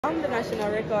I'm the national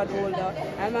record holder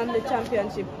and I'm the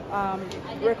championship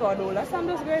record holder, so I'm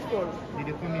just grateful. Did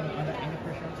you come in under any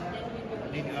pressure?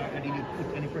 Did you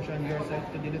put any pressure on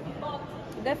yourself to do it?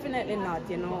 Definitely not,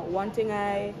 you know. One thing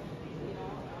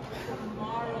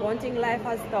life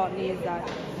has taught me is that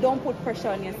don't put pressure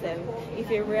on yourself. If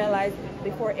you realize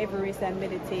before every race I'm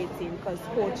meditating, because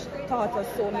coach taught us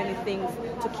so many things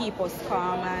to keep us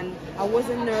calm, and I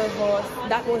wasn't nervous.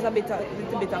 That was a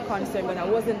little bit of concern, but I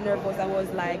wasn't nervous. I was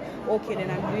like, okay, then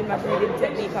I'm doing my breathing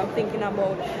technique. I'm thinking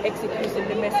about executing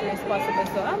the best race possible.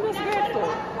 So I'm just grateful.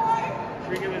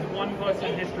 Shericka, there's one person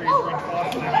in history who's run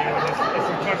faster than you. There's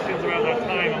some questions about that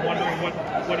time. I'm wondering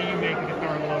what do you make of the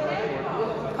current world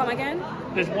record? Come again?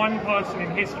 There's one person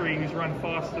in history who's run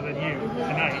faster than you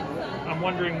tonight. I'm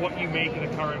wondering what you make of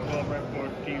the current world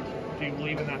record. Do you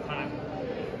believe in that time?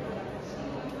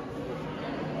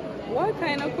 What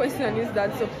kind of question is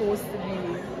that supposed to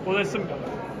be? Well, there's some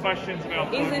questions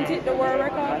about... Isn't it the world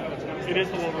record? It is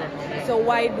the world record. Yeah. So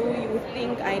why do you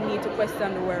think I need to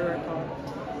question the world record?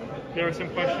 There are some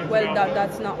questions Well, about...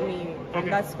 that's not me. Okay.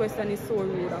 That question is so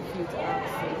rude of you to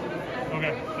ask.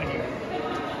 Okay, thank you.